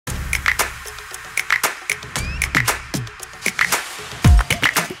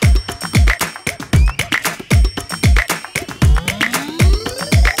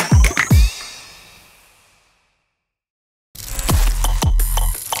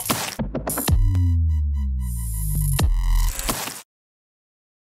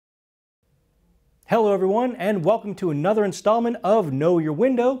Hello everyone, and welcome to another installment of Know Your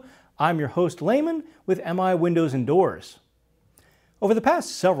Window. I'm your host Layman with MI Windows and Doors. Over the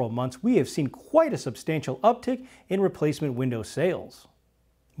past several months, we have seen quite a substantial uptick in replacement window sales.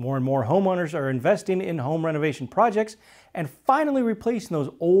 More and more homeowners are investing in home renovation projects and finally replacing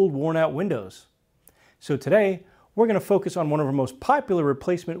those old worn-out windows. So today, we're going to focus on one of our most popular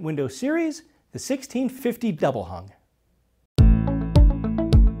replacement window series, the 1650 double hung.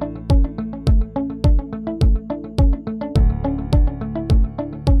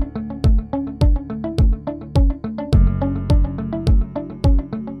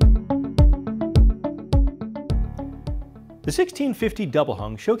 The 1650 double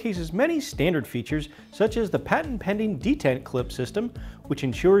hung showcases many standard features such as the patent-pending detent clip system, which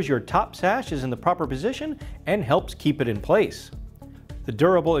ensures your top sash is in the proper position and helps keep it in place. The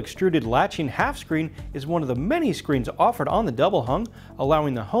durable extruded latching half screen is one of the many screens offered on the double hung,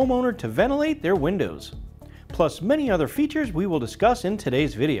 allowing the homeowner to ventilate their windows. Plus many other features we will discuss in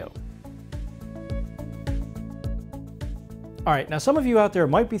today's video. Alright, now some of you out there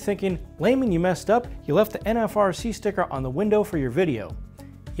might be thinking, Layman, you messed up, you left the NFRC sticker on the window for your video.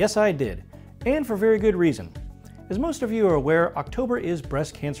 Yes, I did, and for very good reason. As most of you are aware, October is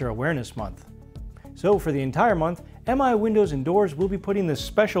Breast Cancer Awareness Month. So for the entire month, MI Windows and Doors will be putting this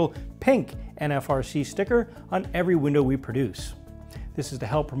special pink NFRC sticker on every window we produce. This is to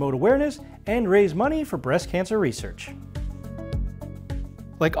help promote awareness and raise money for breast cancer research.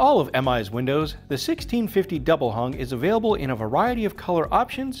 Like all of MI's windows, the 1650 double hung is available in a variety of color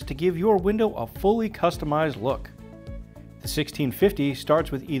options to give your window a fully customized look. The 1650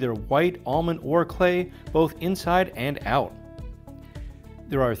 starts with either white, almond, or clay, both inside and out.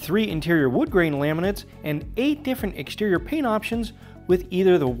 There are 3 interior wood grain laminates and 8 different exterior paint options with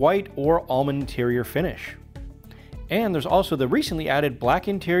either the white or almond interior finish. And there's also the recently added black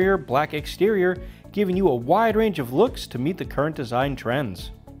interior, black exterior, giving you a wide range of looks to meet the current design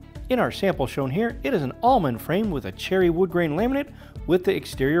trends. In our sample shown here, it is an almond frame with a cherry wood grain laminate with the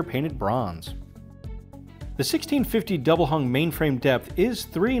exterior painted bronze. The 1650 double hung mainframe depth is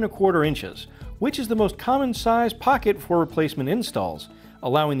 3 1/4 inches, which is the most common size pocket for replacement installs,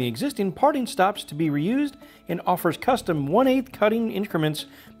 allowing the existing parting stops to be reused, and offers custom 1/8 cutting increments,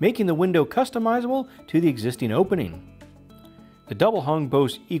 making the window customizable to the existing opening. The double hung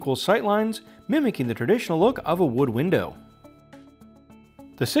boasts equal sight lines, mimicking the traditional look of a wood window.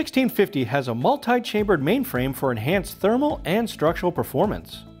 The 1650 has a multi-chambered mainframe for enhanced thermal and structural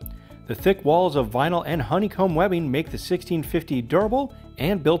performance. The thick walls of vinyl and honeycomb webbing make the 1650 durable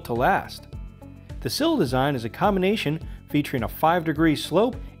and built to last. The sill design is a combination featuring a 5-degree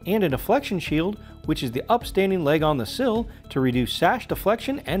slope and a deflection shield, which is the upstanding leg on the sill to reduce sash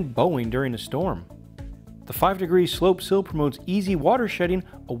deflection and bowing during a storm. The 5-degree slope sill promotes easy water shedding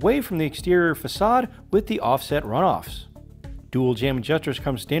away from the exterior facade with the offset runoffs. Dual jam adjusters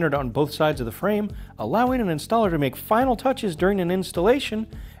come standard on both sides of the frame, allowing an installer to make final touches during an installation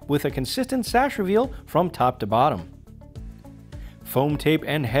with a consistent sash reveal from top to bottom. Foam tape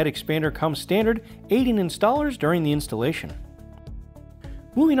and head expander come standard, aiding installers during the installation.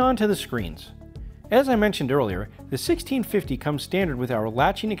 Moving on to the screens. As I mentioned earlier, the 1650 comes standard with our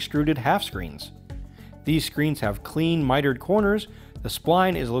latching extruded half screens. These screens have clean, mitered corners. The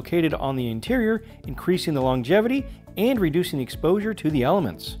spline is located on the interior, increasing the longevity and reducing the exposure to the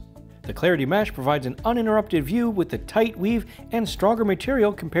elements. The clarity mesh provides an uninterrupted view with the tight weave and stronger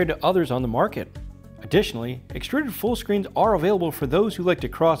material compared to others on the market. Additionally, extruded full screens are available for those who like to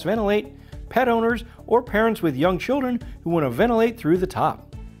cross-ventilate, pet owners, or parents with young children who want to ventilate through the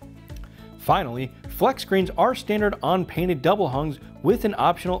top. Finally, flex screens are standard on painted double hungs with an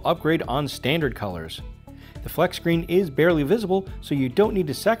optional upgrade on standard colors. The flex screen is barely visible, so you don't need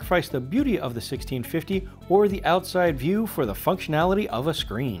to sacrifice the beauty of the 1650 or the outside view for the functionality of a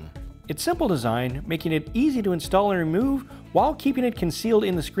screen. Its simple design, making it easy to install and remove while keeping it concealed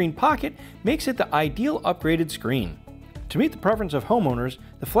in the screen pocket, makes it the ideal upgraded screen. To meet the preference of homeowners,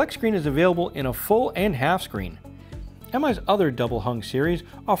 the flex screen is available in a full and half screen. MI's other double hung series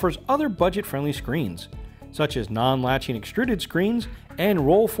offers other budget-friendly screens, such as non-latching extruded screens and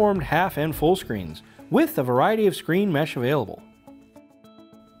roll-formed half and full screens, with a variety of screen mesh available.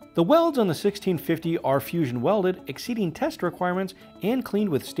 The welds on the 1650 are fusion welded, exceeding test requirements, and cleaned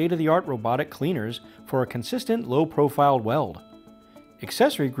with state-of-the-art robotic cleaners for a consistent low-profile weld.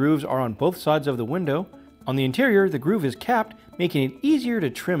 Accessory grooves are on both sides of the window. On the interior, the groove is capped, making it easier to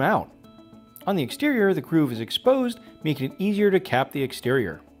trim out. On the exterior, the groove is exposed, making it easier to cap the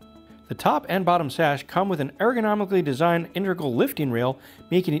exterior. The top and bottom sash come with an ergonomically designed integral lifting rail,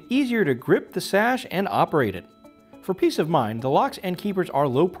 making it easier to grip the sash and operate it. For peace of mind, the locks and keepers are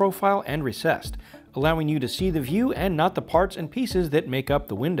low profile and recessed, allowing you to see the view and not the parts and pieces that make up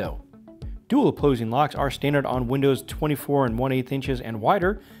the window. Dual opposing locks are standard on windows 24 and 1/8 inches and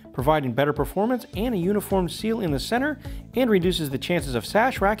wider, providing better performance and a uniform seal in the center, and reduces the chances of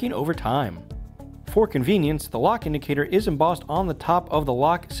sash racking over time. For convenience, the lock indicator is embossed on the top of the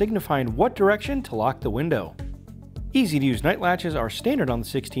lock, signifying what direction to lock the window. Easy-to-use night latches are standard on the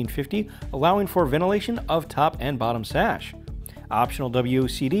 1650, allowing for ventilation of top and bottom sash. Optional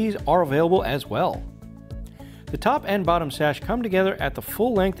WOCDs are available as well. The top and bottom sash come together at the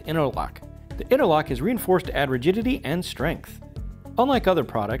full-length interlock. The interlock is reinforced to add rigidity and strength. Unlike other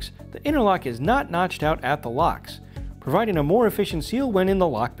products, the interlock is not notched out at the locks, providing a more efficient seal when in the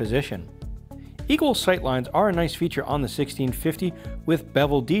lock position. Equal sight lines are a nice feature on the 1650, with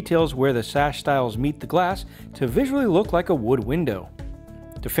bevel details where the sash styles meet the glass to visually look like a wood window.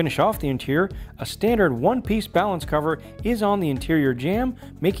 To finish off the interior, a standard one-piece balance cover is on the interior jamb,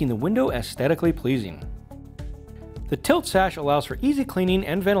 making the window aesthetically pleasing. The tilt sash allows for easy cleaning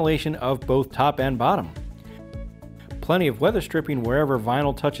and ventilation of both top and bottom. Plenty of weather stripping wherever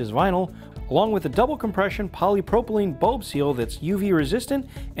vinyl touches vinyl, along with a double compression polypropylene bulb seal that's UV resistant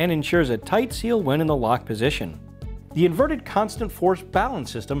and ensures a tight seal when in the lock position. The inverted constant force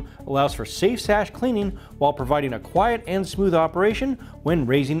balance system allows for safe sash cleaning while providing a quiet and smooth operation when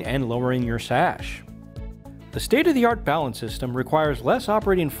raising and lowering your sash. The state-of-the-art balance system requires less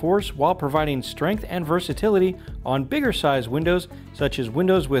operating force while providing strength and versatility on bigger size windows, such as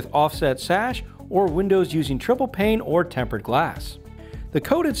windows with offset sash or windows using triple pane or tempered glass. The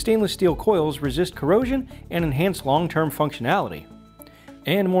coated stainless steel coils resist corrosion and enhance long-term functionality.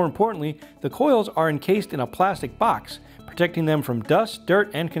 And more importantly, the coils are encased in a plastic box, protecting them from dust,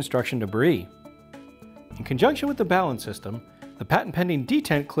 dirt, and construction debris. In conjunction with the balance system, the patent-pending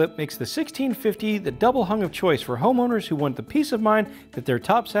detent clip makes the 1650 the double hung of choice for homeowners who want the peace of mind that their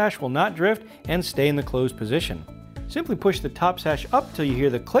top sash will not drift and stay in the closed position. Simply push the top sash up till you hear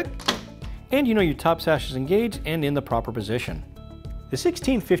the click, and you know your top sash is engaged and in the proper position. The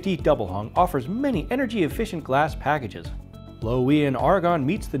 1650 double hung offers many energy-efficient glass packages. Low E in argon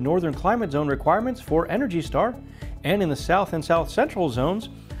meets the northern climate zone requirements for Energy Star, and in the south and south central zones,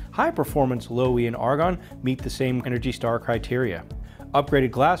 high-performance low E and argon meet the same Energy Star criteria.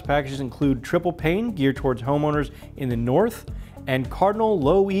 Upgraded glass packages include triple pane geared towards homeowners in the north and Cardinal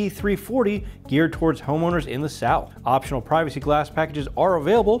Low E 340 geared towards homeowners in the south. Optional privacy glass packages are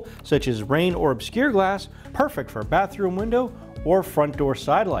available, such as rain or obscure glass, perfect for a bathroom window or front door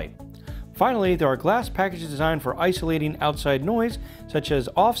side light. Finally, there are glass packages designed for isolating outside noise, such as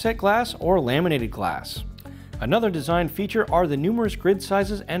offset glass or laminated glass. Another design feature are the numerous grid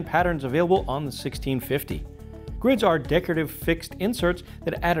sizes and patterns available on the 1650. Grids are decorative fixed inserts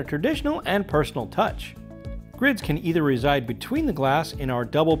that add a traditional and personal touch. Grids can either reside between the glass in our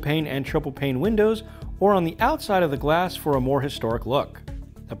double pane and triple pane windows, or on the outside of the glass for a more historic look.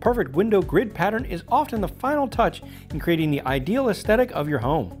 The perfect window grid pattern is often the final touch in creating the ideal aesthetic of your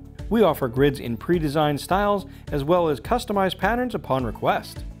home. We offer grids in pre-designed styles as well as customized patterns upon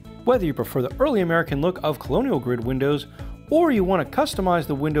request. Whether you prefer the early American look of colonial grid windows, or you want to customize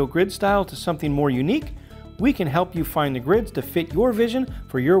the window grid style to something more unique, we can help you find the grids to fit your vision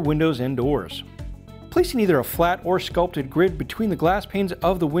for your windows and doors. Placing either a flat or sculpted grid between the glass panes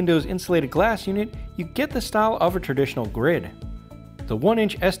of the window's insulated glass unit, you get the style of a traditional grid. The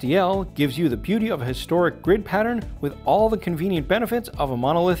 1-inch SDL gives you the beauty of a historic grid pattern with all the convenient benefits of a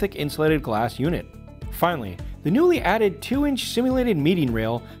monolithic insulated glass unit. Finally, the newly added 2-inch simulated meeting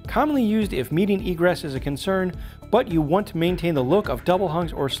rail, commonly used if meeting egress is a concern, but you want to maintain the look of double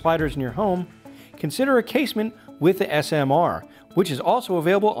hungs or sliders in your home, consider a casement with the SMR, which is also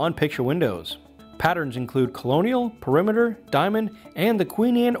available on picture windows. Patterns include colonial, perimeter, diamond, and the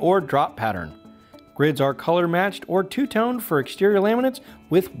Queen Anne or drop pattern. Grids are color matched or two-toned for exterior laminates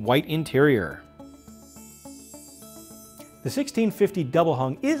with white interior. The 1650 double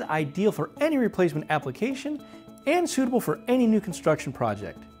hung is ideal for any replacement application and suitable for any new construction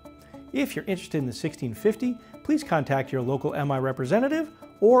project. If you're interested in the 1650, please contact your local MI representative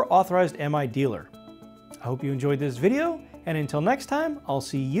or authorized MI dealer. I hope you enjoyed this video, and until next time, I'll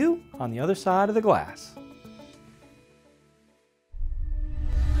see you on the other side of the glass.